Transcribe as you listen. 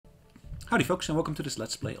Howdy folks, and welcome to this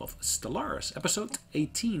Let's Play of Stellaris, episode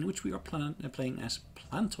 18, which we are playing as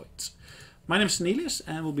Plantoids. My name is Sonelias,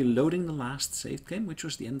 and we'll be loading the last saved game, which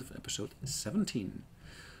was the end of episode 17.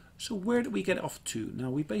 So where did we get off to? Now,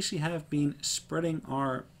 we basically have been spreading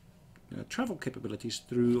our travel capabilities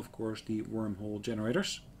through, of course, the wormhole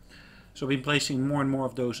generators. So we've been placing more and more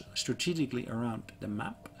of those strategically around the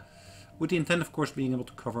map, with the intent, of course, being able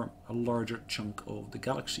to cover a larger chunk of the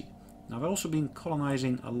galaxy. Now, I've also been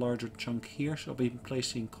colonizing a larger chunk here, so I've been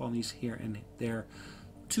placing colonies here and there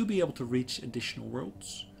to be able to reach additional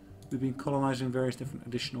worlds. We've been colonizing various different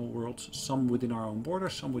additional worlds, some within our own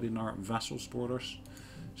borders, some within our vassals' borders.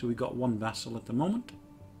 So we got one vassal at the moment.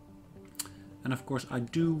 And of course, I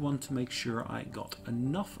do want to make sure I got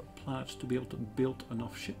enough planets to be able to build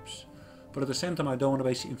enough ships. But at the same time, I don't want to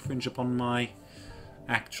basically infringe upon my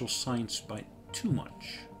actual science by too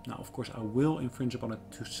much. Now, of course, I will infringe upon it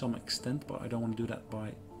to some extent, but I don't want to do that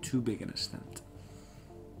by too big an extent.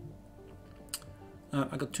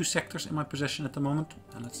 I got 2 sectors in my possession at the moment,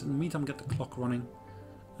 and let's in the meantime get the clock running.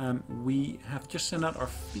 We have just sent out our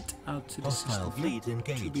fleet out to the system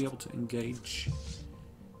to be able to engage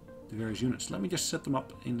the various units. Let me just set them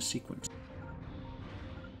up in sequence.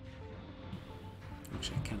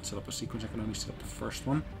 Actually, I can't set up a sequence, I can only set up the first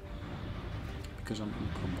one, because I'm in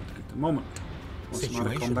combat at the moment. Once I'm out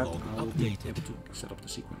of combat, I'll be able to set up the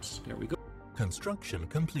sequence. There we go. Construction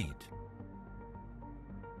complete.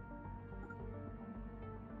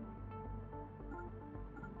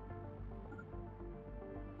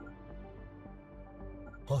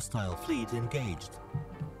 Hostile fleet engaged.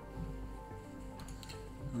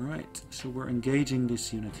 Alright, so we're engaging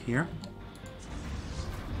this unit here.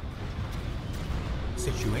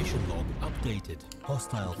 Situation log updated.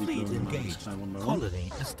 Hostile fleet engaged.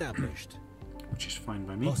 Colony established. Which is fine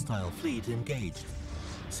by me. Hostile fleet engaged.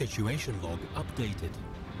 Situation log updated.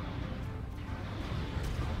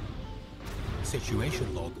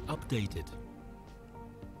 Situation log updated.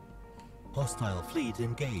 Hostile fleet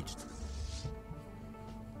engaged.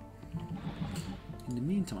 In the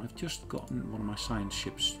meantime, I've just gotten one of my science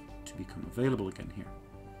ships to become available again here.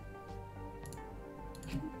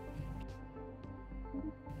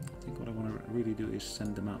 I think what I want to really do is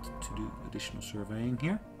send them out to do additional surveying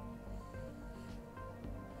here.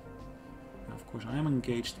 Now, of course, I am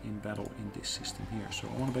engaged in battle in this system here, so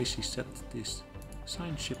I want to basically set this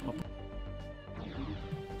science ship up,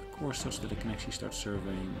 of course, such that it can actually start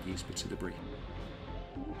surveying these bits of debris.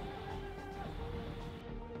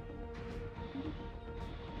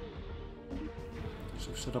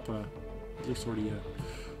 So I've set up at least already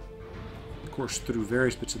a course through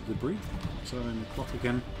various bits of debris. So in the clock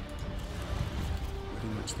again,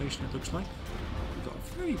 in that station it looks like. We've got a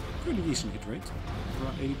pretty decent hit rate,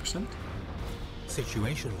 around 80%.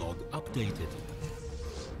 Situation log updated.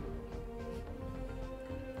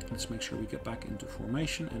 Let's make sure we get back into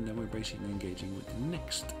formation, and then we're basically engaging with the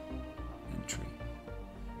next entry.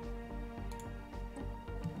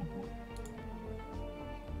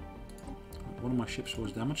 One of my ships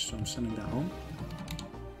was damaged, so I'm sending that home.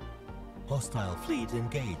 Hostile fleet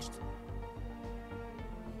engaged.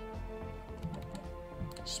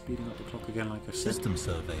 Speeding up the clock again, like I said. System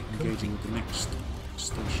survey engaging with the next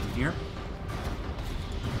station here.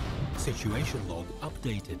 Situation log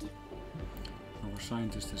updated. Our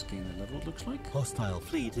scientist has gained a level, it looks like. Hostile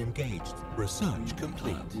fleet engaged. Research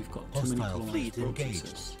complete. We've got too many colonized fleet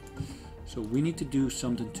engaged. So we need to do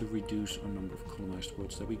something to reduce our number of colonized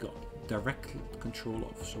worlds that we got direct control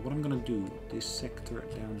of. So what I'm going to do, this sector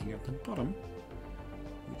down here at the bottom,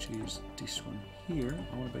 which is this one here,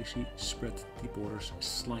 I want to basically spread the borders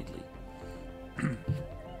slightly.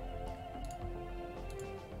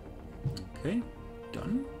 Okay,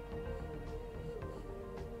 done.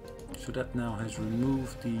 So that now has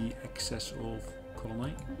removed the excess of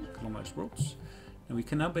colonized worlds. And we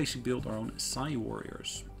can now basically build our own Psi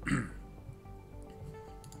warriors.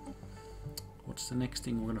 What's the next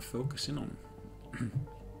thing we're going to focus in on?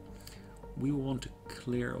 We will want to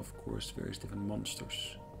clear, of course, various different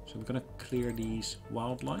monsters. So we're going to clear these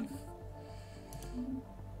wildlife.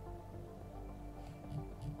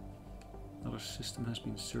 Another system has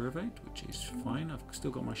been surveyed, which is fine. I've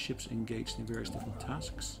still got my ships engaged in various different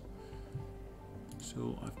tasks.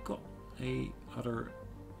 So I've got a other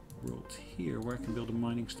world here where I can build a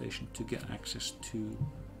mining station to get access to...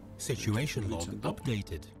 Situation log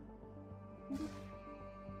updated.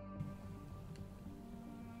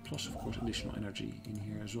 Plus, of course, additional energy in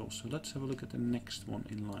here as well. So let's have a look at the next one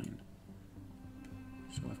in line.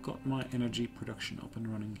 So I've got my energy production up and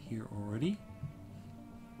running here already.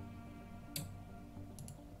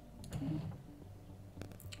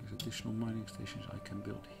 So additional mining stations I can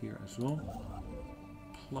build here as well.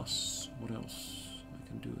 Plus, what else? I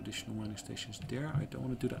can do additional mining stations there. I don't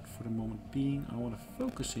want to do that for the moment being. I want to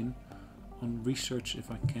focus in on research if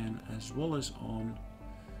I can, as well as on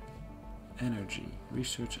energy.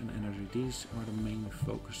 Research and energy. These are the main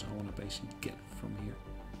focus I want to basically get from here.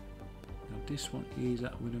 Now this one, is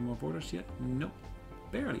that within my borders yet? Nope.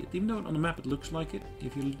 Barely. Even though on the map it looks like it,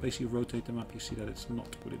 if you basically rotate the map you see that it's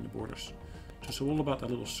not within the borders. So it's all about that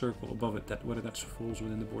little circle above it, that whether that falls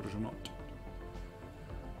within the borders or not.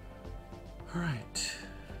 Alright,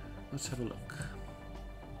 let's have a look.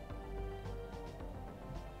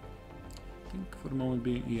 I think for the moment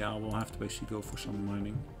being, yeah, we'll have to basically go for some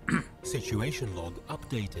mining. Situation log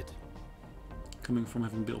updated. Coming from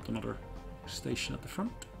having built another station at the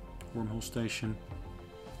front. Wormhole station.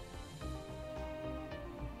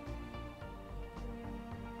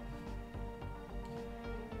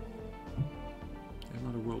 There's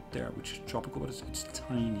another world there which is tropical, but it's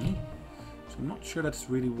tiny. So I'm not sure that's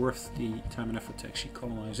really worth the time and effort to actually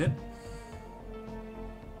colonize it.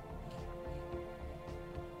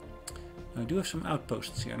 I do have some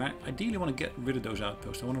outposts here, and I ideally want to get rid of those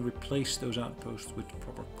outposts. I want to replace those outposts with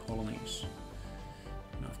proper colonies.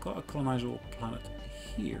 Now I've got a colonizable planet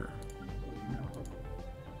here.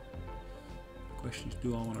 The question is,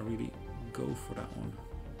 do I want to really go for that one?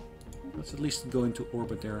 Let's at least go into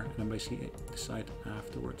orbit there and then basically decide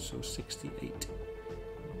afterwards. So 68.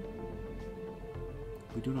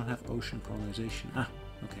 We do not have ocean colonization. Ah,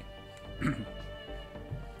 okay.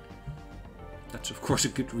 That's of course a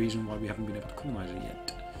good reason why we haven't been able to colonize it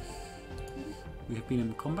yet. We have been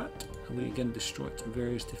in combat, and we again destroyed some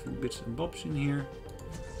various different bits and bobs in here.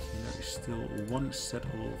 And there is still one set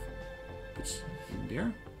of bits in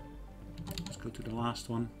there. Let's go to the last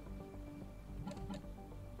one.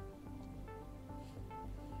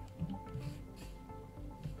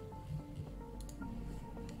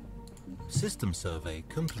 System survey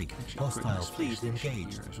complete. Hostile fleet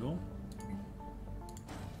engaged. As well.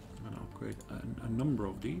 And I'll upgrade a number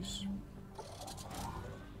of these.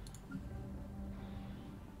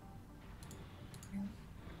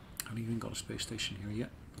 I haven't even got a space station here yet.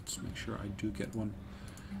 Let's make sure I do get one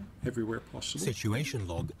everywhere possible. Situation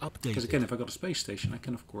log updated. Because again, if I got a space station, I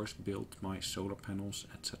can of course build my solar panels,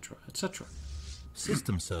 etc., etc.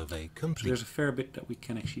 System survey complete. So there's a fair bit that we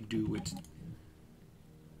can actually do with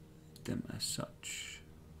them as such.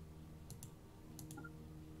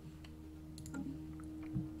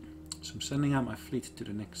 So I'm sending out my fleet to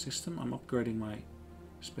the next system. I'm upgrading my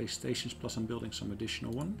space stations, plus I'm building some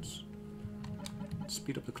additional ones. Let's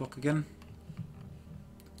speed up the clock again.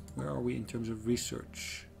 Where are we in terms of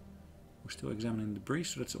research? We're still examining debris,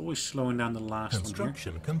 so that's always slowing down the last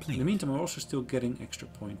Construction one here. complete. In the meantime, we're also still getting extra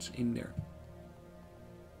points in there.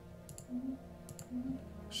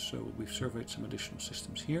 So we've surveyed some additional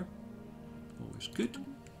systems here. Always good.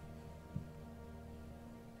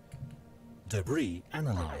 Debris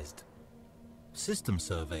analyzed. System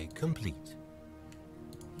survey complete.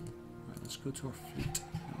 Right, let's go to our fleet.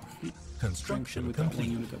 Construction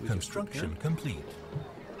complete. Construction complete.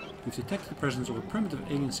 We've detected the presence of a primitive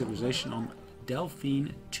alien civilization on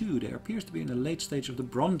Delphine 2. There appears to be in the late stage of the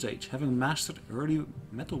Bronze Age, having mastered early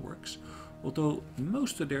metalworks. Although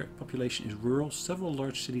most of their population is rural, several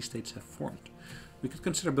large city-states have formed. We could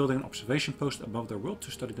consider building an observation post above their world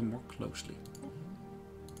to study them more closely.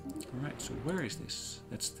 Alright, so where is this?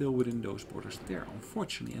 That's still within those borders there,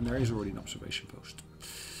 unfortunately, and there is already an observation post.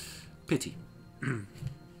 Pity.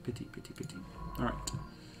 Pity, pity, pity. Alright,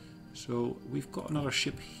 so we've got another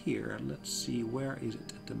ship here. Let's see, where is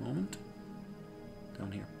it at the moment?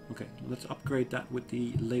 Down here. Okay, let's upgrade that with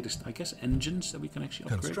the latest, I guess, engines that we can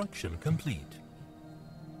actually upgrade. Construction complete.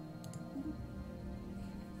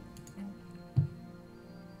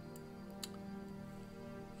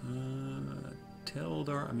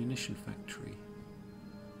 Teldar Ammunition Factory.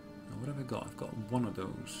 Now, what have I got? I've got one of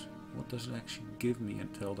those. What does it actually give me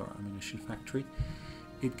at Teldar Ammunition Factory?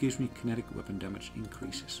 It gives me kinetic weapon damage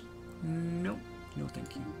increases. No, no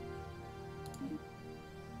thank you.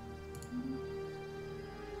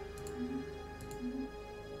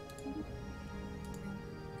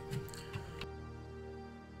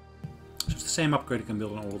 So it's the same upgrade I can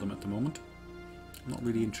build on all of them at the moment. I'm not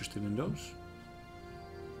really interested in those.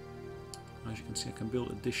 As you can see, I can build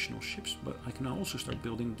additional ships, but I can also start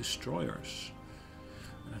building destroyers.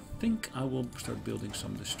 And I think I will start building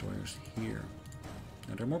some destroyers here.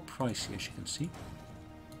 Now they're more pricey, as you can see,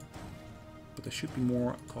 but they should be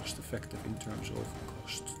more cost effective in terms of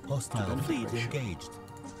cost. Hostile fleet engaged.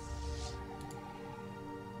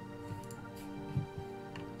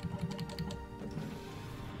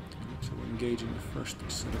 So we're engaging the first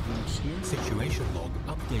set of units here. Situation log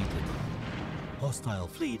updated. Hostile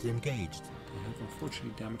fleet engaged. They have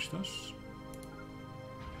unfortunately damaged us.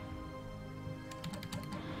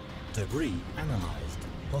 Debris analyzed.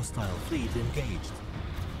 Hostile fleet engaged.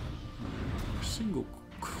 A single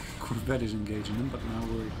corvette is engaging them, but now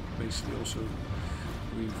we're basically also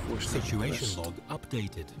reinforcing. Situation log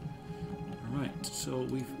updated. Alright, so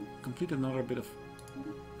we've completed another bit of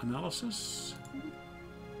analysis.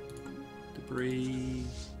 Debris.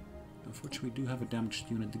 Unfortunately, we do have a damaged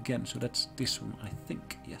unit again, so that's this one, I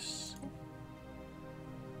think. Yes.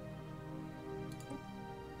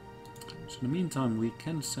 So in the meantime, we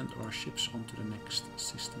can send our ships onto the next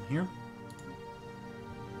system here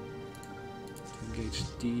to engage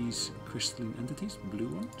these crystalline entities, blue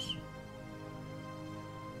ones.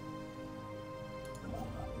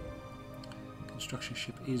 Construction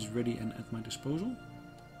ship is ready and at my disposal.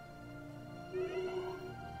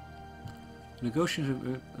 Negotiators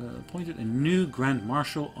have appointed a new Grand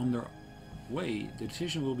Marshal on their way. The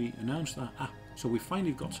decision will be announced. So we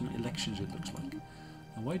finally got some elections, it looks like.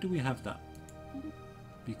 And why do we have that?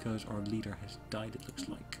 Because our leader has died, it looks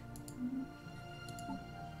like.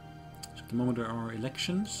 So at the moment there are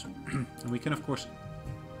elections. And we can, of course,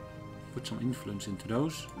 put some influence into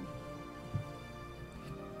those.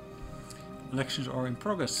 Elections are in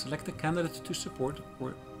progress. Select a candidate to support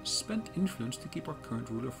or spend influence to keep our current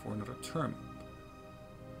ruler for another term.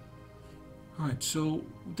 Alright, so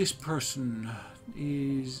this person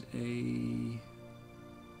is a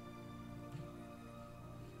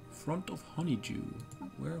Front of Honeydew.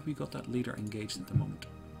 Where have we got that leader engaged at the moment?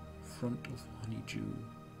 Front of Honeydew.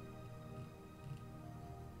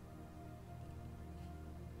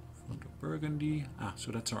 Front of Burgundy.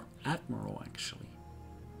 So that's our admiral actually.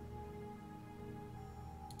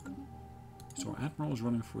 So our admiral is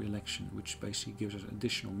running for election, which basically gives us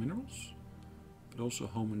additional minerals, but also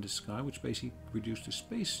home in the sky, which basically reduces the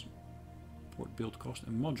space port build cost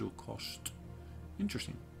and module cost.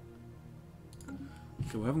 Interesting.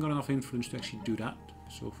 Okay, we haven't got enough influence to actually do that,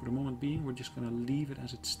 so for the moment being, we're just going to leave it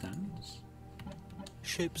as it stands.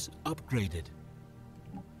 Ships upgraded.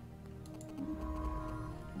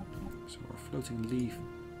 So our floating leaf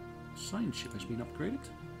science ship has been upgraded,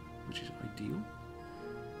 which is ideal.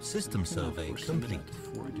 System survey complete.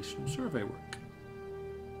 For additional survey work.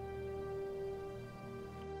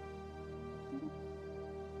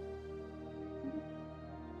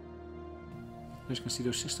 As you can see,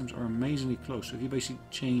 those systems are amazingly close. So if you basically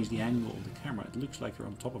change the angle of the camera, it looks like they're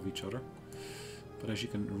on top of each other. But as you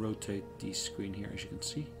can rotate the screen here, as you can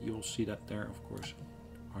see, you'll see that there, of course,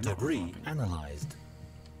 are not debris analyzed.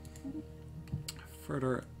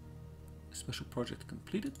 Further special project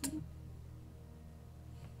completed.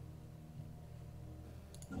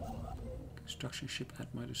 Construction ship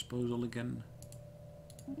at my disposal again.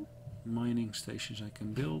 Mining stations I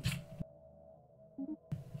can build.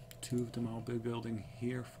 2 of them I'll be building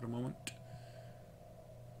here for the moment.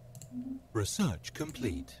 Research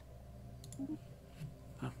complete.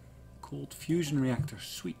 Cold fusion reactor,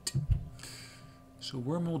 sweet. So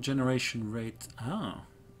wormhole generation rate,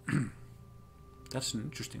 that's an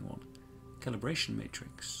interesting one. Calibration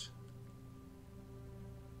matrix.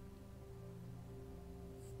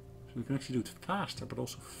 So we can actually do it faster, but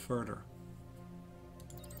also further.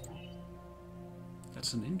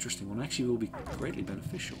 That's an interesting one. Actually will be greatly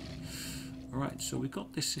beneficial. Alright, so we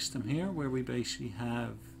got this system here where we basically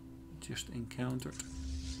have just encountered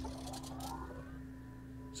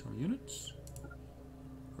some units.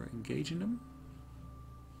 We're engaging them.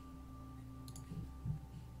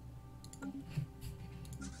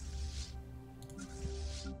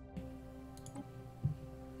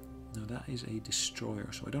 Now that is a destroyer,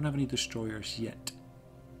 so I don't have any destroyers yet.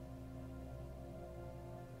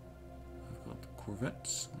 I've got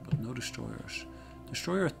corvettes, but no destroyers.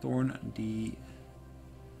 Destroyer Thorn the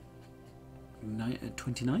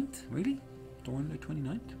 29th? Really? Thorn the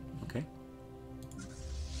 29th? Okay.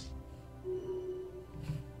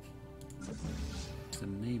 It's the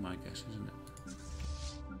name, I guess, isn't it?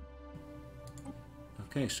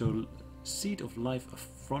 Okay, so Seed of Life, a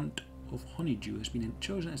Front of Honeydew, has been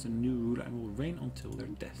chosen as the new ruler and will reign until their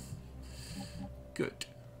death. Good.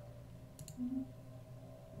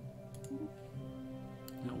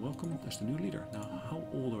 Now, welcome as the new leader. Now, how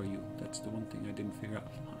old are you? That's the one thing I didn't figure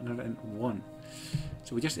out. 101.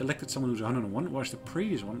 So we just elected someone who's 101, whereas the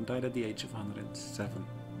previous one died at the age of 107.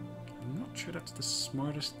 I'm not sure that's the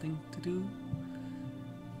smartest thing to do.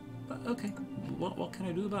 But okay, what can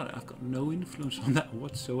I do about it? I've got no influence on that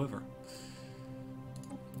whatsoever.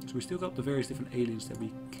 So we still got the various different aliens that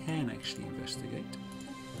we can actually investigate.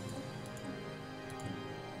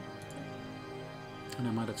 And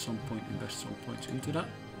I might at some point invest some points into that.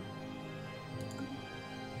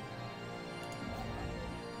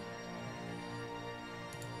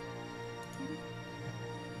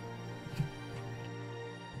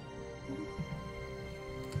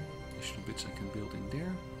 Additional bits I can build in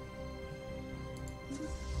there.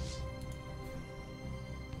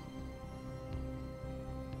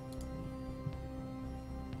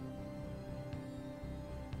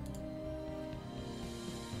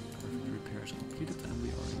 Completed, and we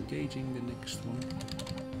are engaging the next one.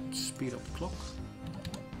 Let's speed up the clock.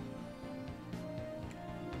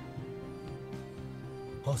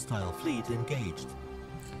 Hostile fleet engaged.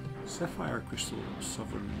 Sapphire Crystal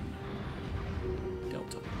Sovereign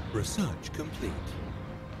Delta. Research complete.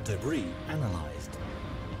 Debris analyzed.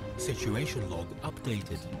 Situation log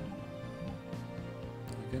updated.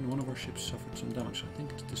 Again, one of our ships suffered some damage. I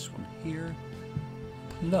think it's this one here.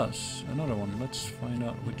 Plus another one. Let's find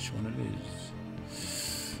out which one it is.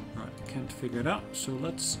 Alright, can't figure it out, so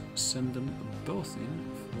let's send them both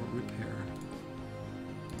in for repair.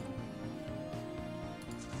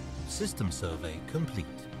 System survey complete.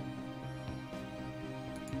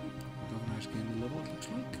 Governor's gained a level, it looks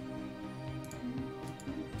like.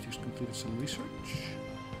 Just completed some research.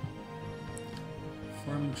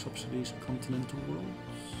 Farming subsidies, continental worlds.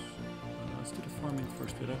 Let's do the farming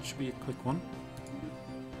first, but that should be a quick one.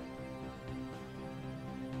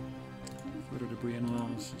 Further debris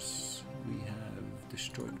analysis. We have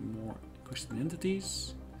destroyed more Christian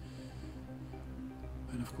entities.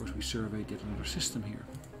 And of course we surveyed yet another system here.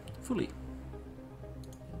 Fully.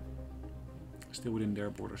 Still within their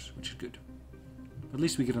borders, which is good. At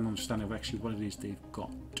least we get an understanding of actually what it is they've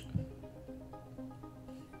got.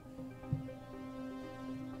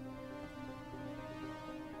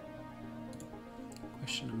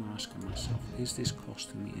 Question I'm asking myself, is this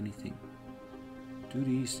costing me anything? Do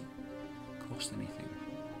these cost anything?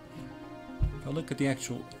 If I look at the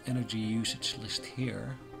actual energy usage list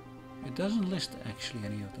here, it doesn't list actually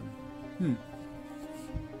any of them.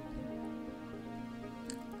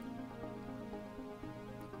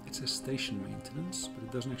 It says station maintenance, but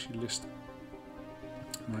it doesn't actually list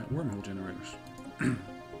my wormhole generators. Is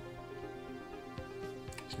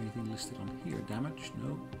anything listed on here? Damage?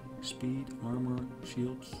 No. Speed, armor,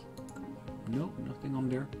 shields? No, nothing on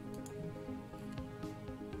there.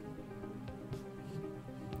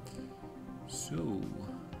 So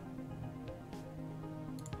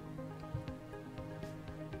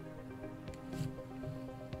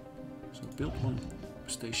built one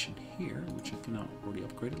station here, which I can now already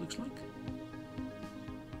upgrade, it looks like.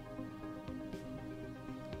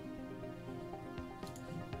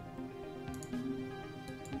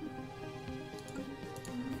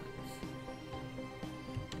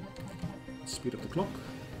 Let's speed up the clock.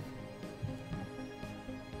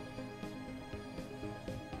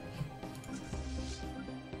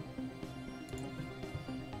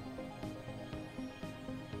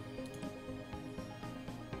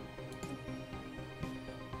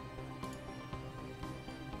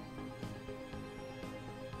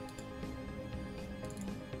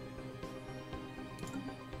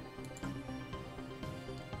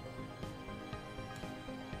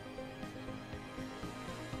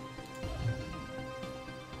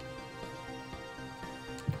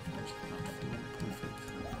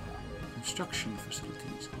 Construction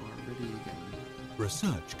facilities are ready again.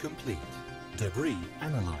 Research complete. Debris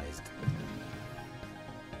analyzed.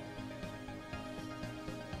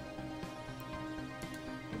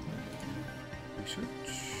 Research.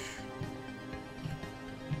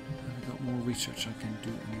 Have I got more research I can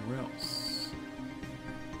do anywhere else?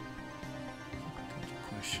 Good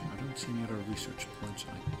question. I don't see any other research points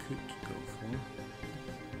I could go for.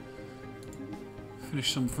 Finish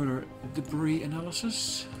some further debris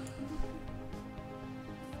analysis.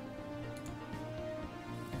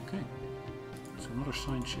 Another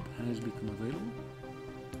science ship has become available.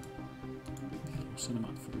 I'll send them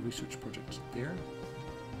out for the research projects there.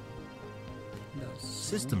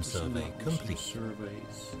 System survey complete.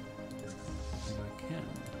 Surveys if I can.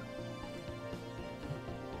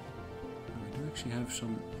 And we do actually have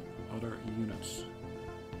some other units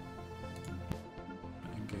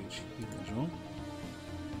engaged here as well.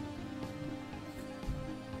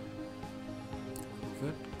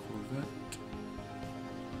 Corvette.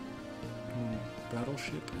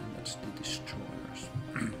 Battleship, and that's the destroyers.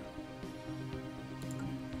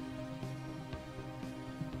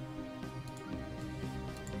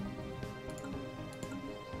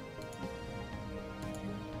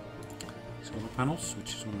 Solar panels,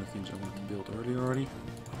 which is one of the things I wanted to build earlier already.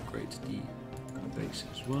 Upgrade the base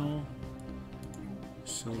as well.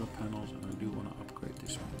 Solar panels, and I do want to upgrade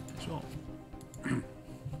this one as well.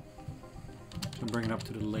 So bring it up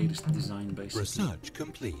to the latest design, basically. Research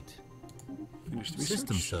complete. Finished research.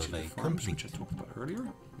 System survey farms, complete. which I talked about earlier,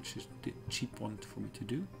 which is the cheap one for me to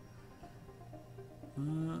do.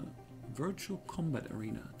 Virtual combat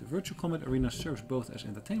arena. The virtual combat arena serves both as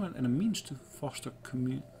entertainment and a means to foster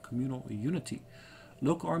communal unity.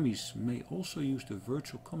 Local armies may also use the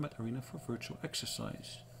virtual combat arena for virtual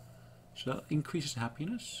exercise. So that increases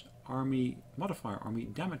happiness. Army modifier, army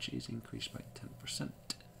damage is increased by 10%.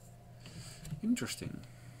 Interesting.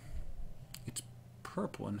 It's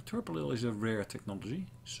purple, and purple is a rare technology,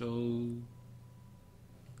 so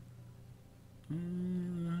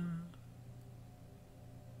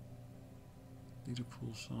leader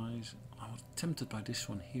pool size. I was tempted by this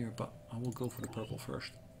one here, but I will go for the purple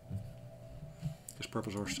first, because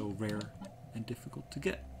purples are so rare and difficult to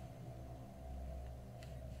get.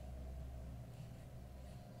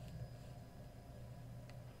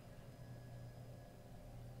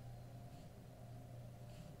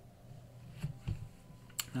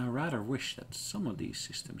 Now, I rather wish that some of these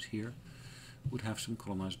systems here would have some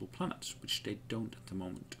colonizable planets, which they don't at the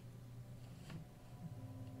moment.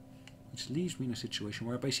 Which leaves me in a situation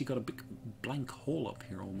where I basically got a big blank hole up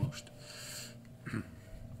here almost.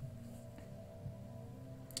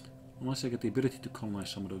 Unless I get the ability to colonize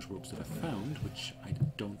some of those worlds that I found, which I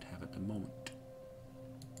don't have at the moment.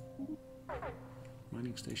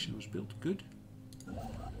 Mining station was built, good.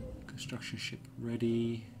 Construction ship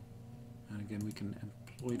ready. And again, we can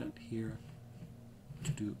employ that here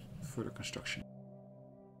to do further construction.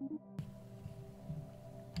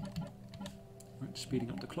 Right, speeding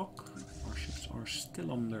up the clock. Our ships are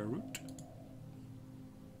still on their route.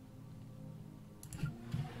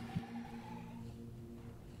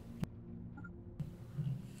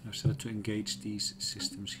 I've set it to engage these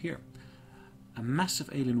systems here. A massive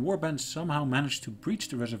alien warband somehow managed to breach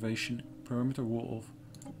the reservation perimeter wall of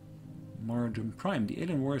Margem Prime. The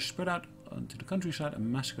alien warriors spread out onto the countryside and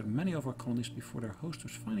massacred many of our colonies before their host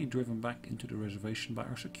was finally driven back into the reservation by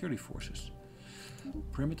our security forces.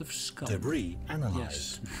 Primitive scum. Debris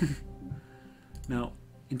analyzed. Yes. Now,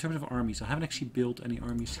 in terms of armies, I haven't actually built any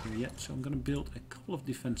armies here yet, so I'm going to build a couple of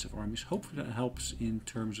defensive armies. Hopefully that helps in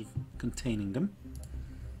terms of containing them.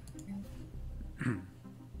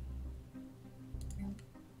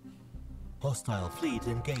 Hostile fleet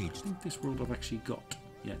engaged. I think this world I've actually got.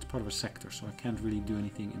 Yeah, it's part of a sector, so I can't really do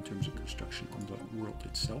anything in terms of construction on the world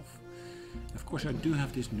itself. Of course, I do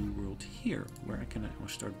have this new world here, where I can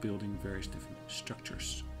start building various different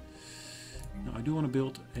structures. Now, I do want to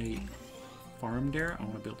build a farm there. I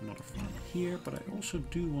want to build another farm here, but I also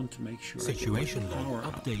do want to make sure Situation I log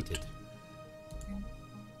updated.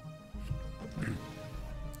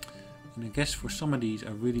 And I guess for some of these,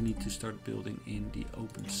 I really need to start building in the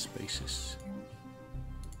open spaces.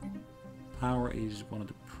 Power is one of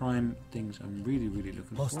the prime things I'm really looking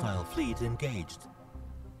for. Hostile fleet engaged.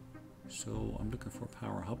 So I'm looking for a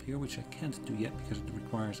power hub here, which I can't do yet because it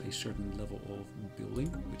requires a certain level of building,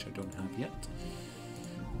 which I don't have yet.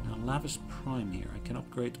 Now Lavis Prime here, I can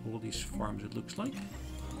upgrade all these farms, it looks like.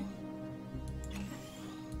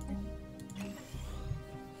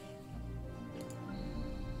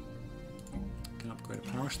 I can upgrade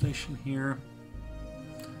a power station here.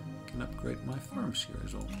 I can upgrade my farms here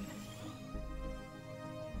as well.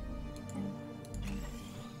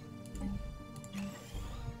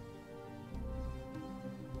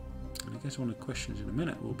 I guess one of the questions in a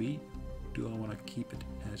minute will be, do I want to keep it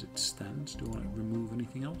as it stands? Do I want to remove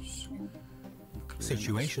anything else?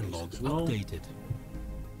 Situation logs updated.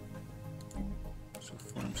 So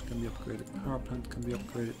farms can be upgraded, power plant can be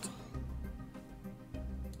upgraded.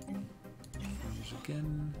 Farms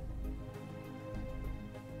again.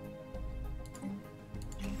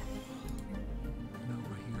 And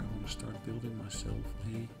over here I want to start building myself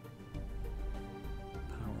a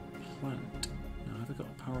power plant. Now, have I got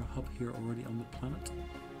a power hub here already on the planet?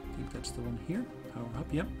 I think that's the one here. Power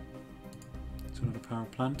hub, yep. So another power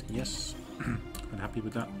plant, yes. Quite happy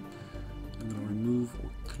with that. I'm going to remove or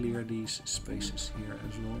clear these spaces here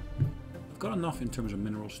as well. I've got enough in terms of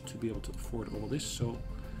minerals to be able to afford all of this, so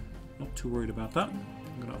not too worried about that.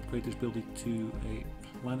 I'm going to upgrade this building to a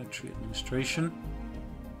planetary administration.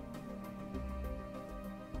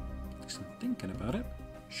 At least I'm thinking about it.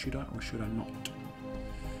 Should I or should I not?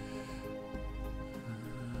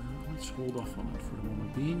 Let's hold off on that for the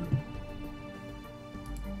moment being.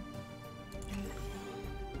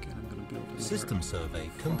 Again, I'm going to build a System survey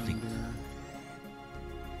complete.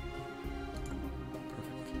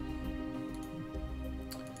 Perfect.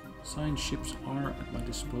 Science ships are at my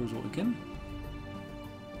disposal again.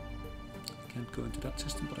 I can't go into that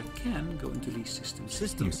system, but I can go into these systems.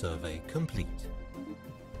 System here. survey complete.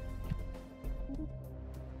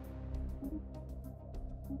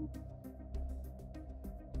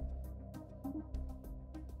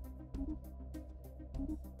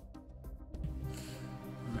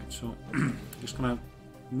 So just gonna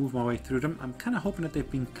move my way through them. I'm kind of hoping that they've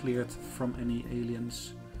been cleared from any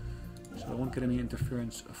aliens, so I won't get any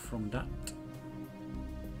interference from that.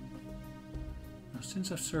 Now,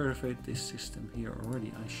 since I've surveyed this system here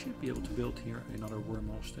already, I should be able to build here another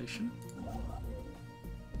wormhole station.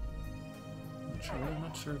 Not sure why I've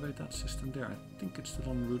not surveyed that system there. I think it's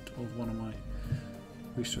still en route of one of my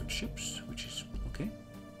research ships, which is okay.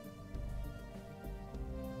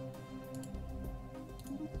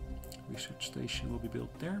 Research station will be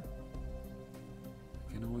built there.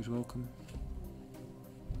 Again, always welcome.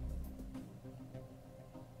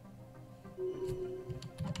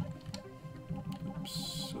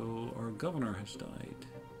 Oops. So our governor has died.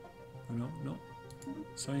 Oh, no.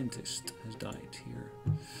 Scientist has died here.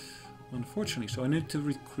 Unfortunately, so I need to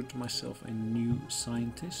recruit myself a new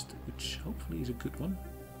scientist, which hopefully is a good one.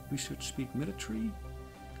 Research speed military,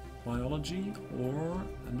 biology, or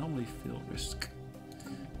anomaly field risk.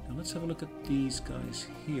 Now let's have a look at these guys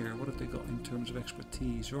here. What have they got in terms of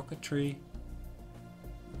expertise? Rocketry,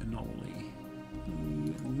 anomaly.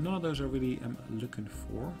 None of those I really am looking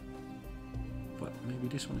for. But maybe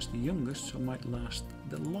this one is the youngest, so might last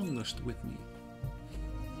the longest with me.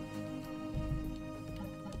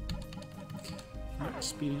 Alright,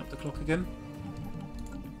 speeding up the clock again.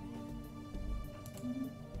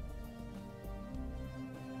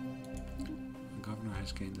 The governor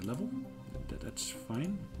has gained a level. That's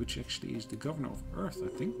fine. Which actually is the governor of Earth, I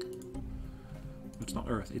think. It's not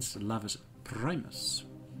Earth, it's Lavis Primus.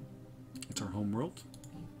 It's our home world.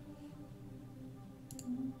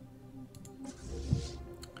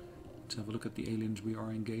 Let's have a look at the aliens we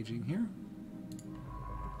are engaging here.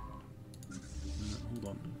 Hold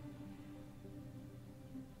on.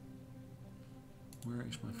 Where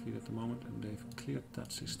is my fleet at the moment? And they've cleared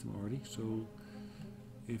that system already. So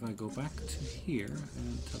if I go back to here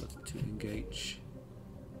and tell it to engage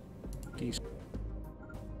these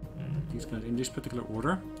guys in this particular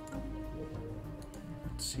order,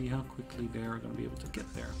 let's see how quickly they are going to be able to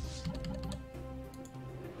get there.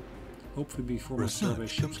 Hopefully before my survey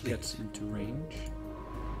ships gets into range.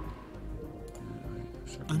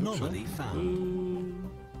 Anomaly found.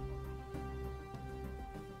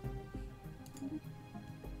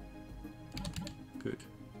 Good.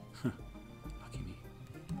 Lucky me.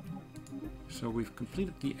 So we've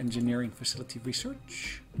completed the engineering facility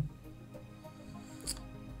research.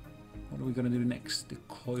 What are we going to do next? The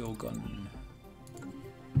coil gun.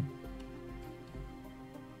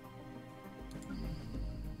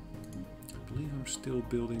 I believe I'm still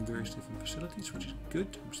building various different facilities, which is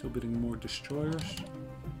good. I'm still building more destroyers.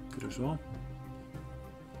 Good as well.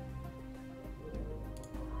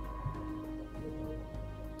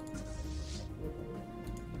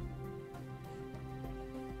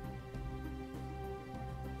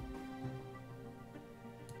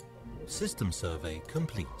 System survey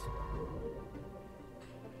complete.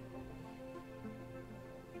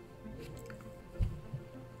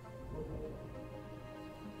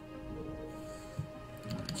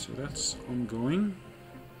 Alright, so that's ongoing.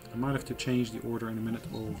 I might have to change the order in a minute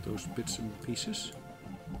of those bits and pieces.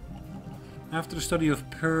 After the study of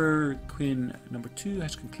Perquin number 2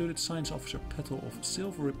 has concluded, Science Officer Petal of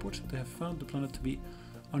Silver reports that they have found the planet to be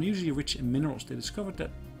unusually rich in minerals. They discovered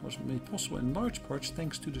that was made possible in large parts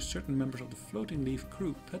thanks to the certain members of the Floating Leaf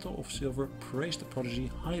crew. Petal of Silver praised the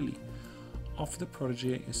prodigy highly. Offer the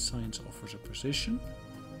prodigy a science offers a position.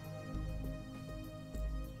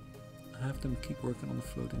 Have them keep working on the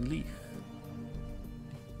Floating Leaf.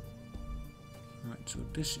 Right, so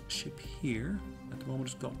this ship here at the moment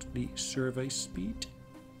has got the survey speed.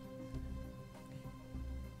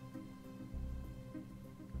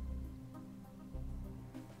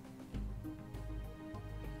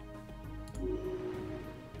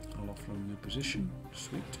 I'll offer a new position.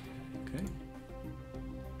 Sweet. Okay.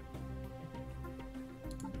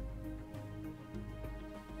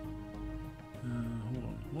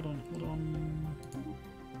 Hold on.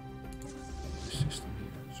 This system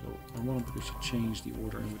here. So I want to change the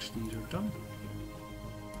order in which these are done.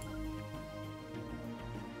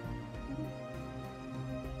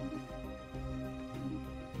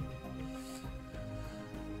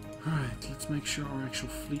 Alright, let's make sure our actual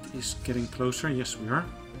fleet is getting closer. Yes, we are.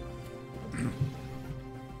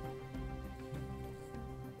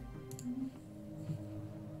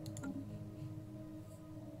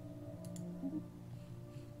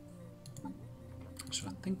 So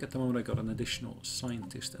I think at the moment I got an additional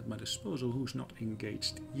scientist at my disposal who's not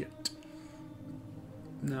engaged yet.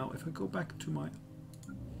 Now, if I go back to my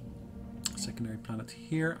secondary planet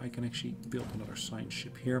here, I can actually build another science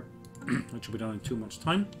ship here, which will be done in 2 months'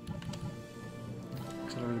 time.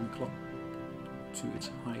 Accelerating the clock. to its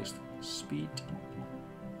highest speed.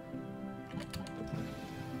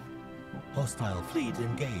 Hostile fleet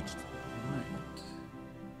engaged. Right.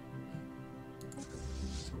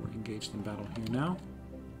 So we're engaged in battle here now.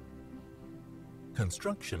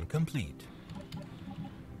 Construction complete.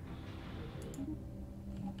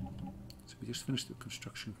 So we just finished the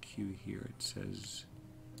construction queue here. It says,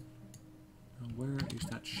 where is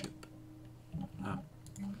that ship? Ah,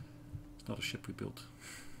 it's not a ship we built,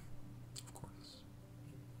 of course.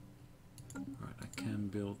 Alright, I can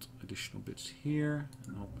build additional bits here,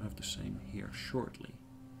 and I'll have the same here shortly.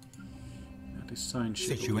 Now this sign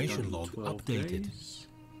ship Situation log updated. Days.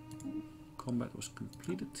 Combat was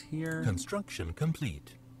completed here. Construction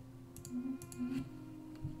complete.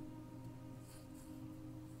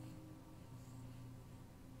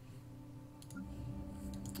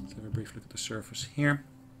 Let's have a brief look at the surface here.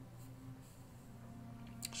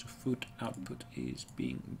 So food output is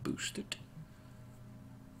being boosted.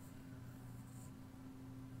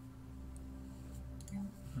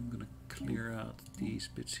 I'm going to clear out these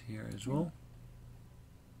bits here as well.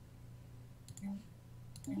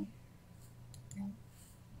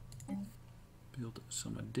 Build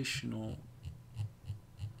some additional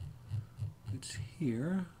bits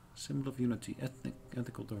here. Symbol of unity,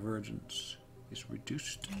 ethical divergence is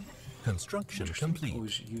reduced. Construction complete.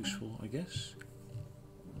 Always useful, I guess.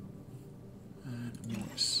 And more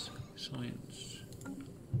science.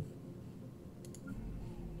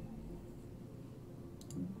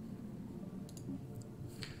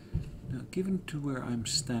 Now, given to where I'm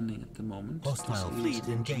standing at the moment, Hostile this fleet is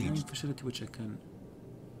an engineering engaged. facility which I can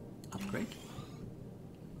upgrade.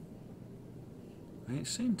 At the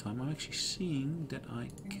same time, I'm actually seeing that I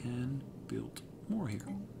can build more here.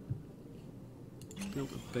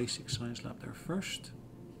 Build a basic science lab there first.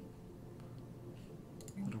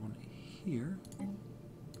 Another one here.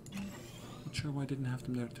 Not sure why I didn't have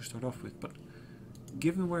them there to start off with, but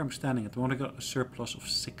given where I'm standing at the moment, I got a surplus of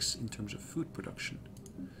 6 in terms of food production.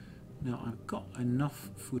 Now I've got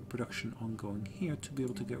enough food production ongoing here to be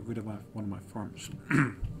able to get rid of one of my farms.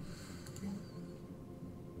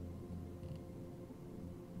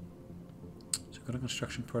 So I've got a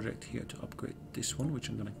construction project here to upgrade this one, which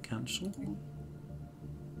I'm going to cancel.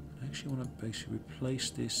 I actually want to basically replace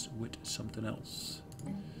this with something else.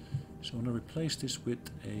 So I want to replace this with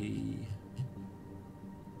a...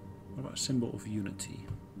 what about a symbol of unity?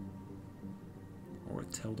 Or a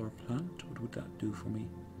Teldar plant? What would that do for me?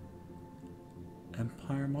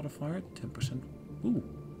 Empire modifier, 10%. Ooh!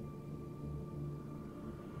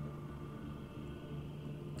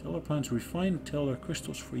 Teldar plants refine Teldar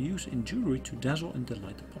crystals for use in jewelry to dazzle and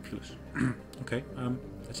delight the populace. Okay,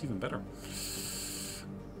 that's even better.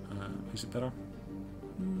 Is it better?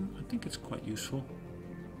 I think it's quite useful.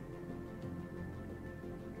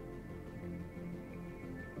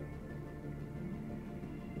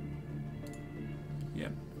 Yeah.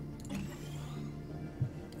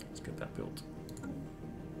 Let's get that built.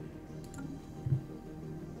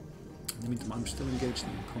 In the meantime, I'm still engaged in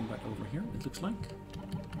combat over here, it looks like.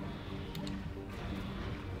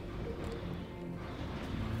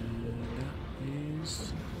 And that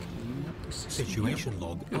is cleaning up the system. Situation here.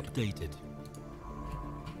 log Good. updated.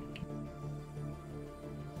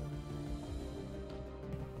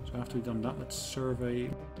 So after we've done that, let's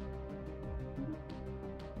survey.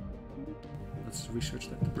 Let's research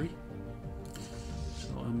that debris. So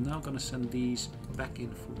I'm now going to send these back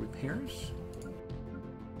in for repairs.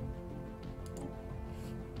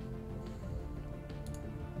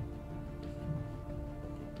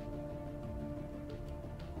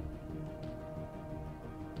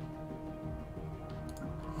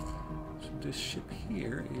 This ship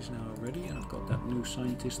here is now ready, and I've got that new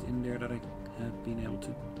scientist in there that I have been able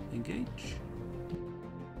to engage.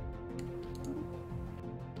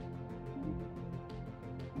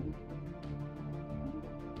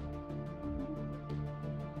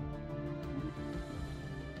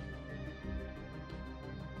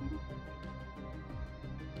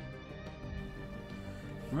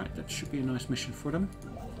 Right, that should be a nice mission for them.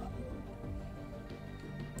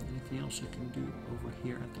 Anything else I can do over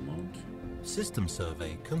here at the moment? System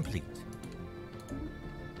survey complete.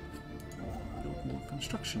 Build more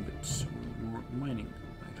construction bits, or more mining,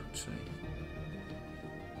 I would say.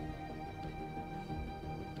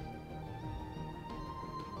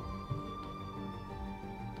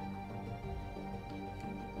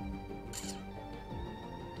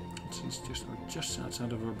 These just are just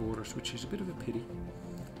outside of our borders, which is a bit of a pity.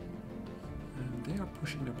 And they are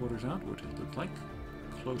pushing their borders outward, it looks like,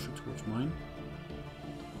 closer towards mine.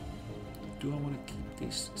 Do I want to keep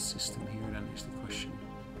this system here, then, is the question.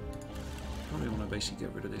 Probably want to basically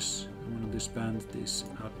get rid of this. I'm going to disband this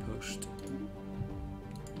outpost.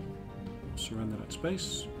 Surrender that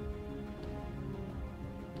space.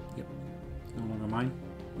 Yep, no longer mine,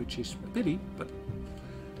 which is a pity, but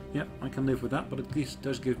yeah, I can live with that. But it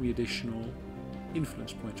does give me additional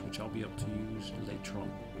influence points, which I'll be able to use later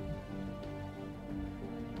on.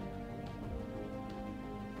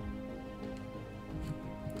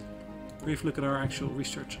 Brief look at our actual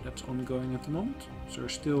research that's ongoing at the moment. So there are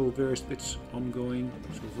still various bits ongoing.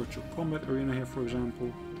 So virtual combat arena here, for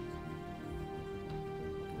example.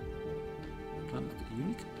 Planet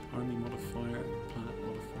unique army modifier, planet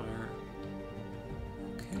modifier.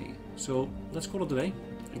 Okay, so let's call it a day.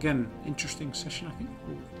 Again, interesting session, I think.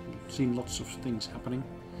 We've seen lots of things happening.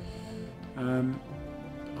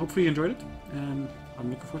 Hopefully you enjoyed it, and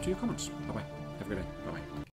I'm looking forward to your comments. Bye bye. Have a good day. Bye bye.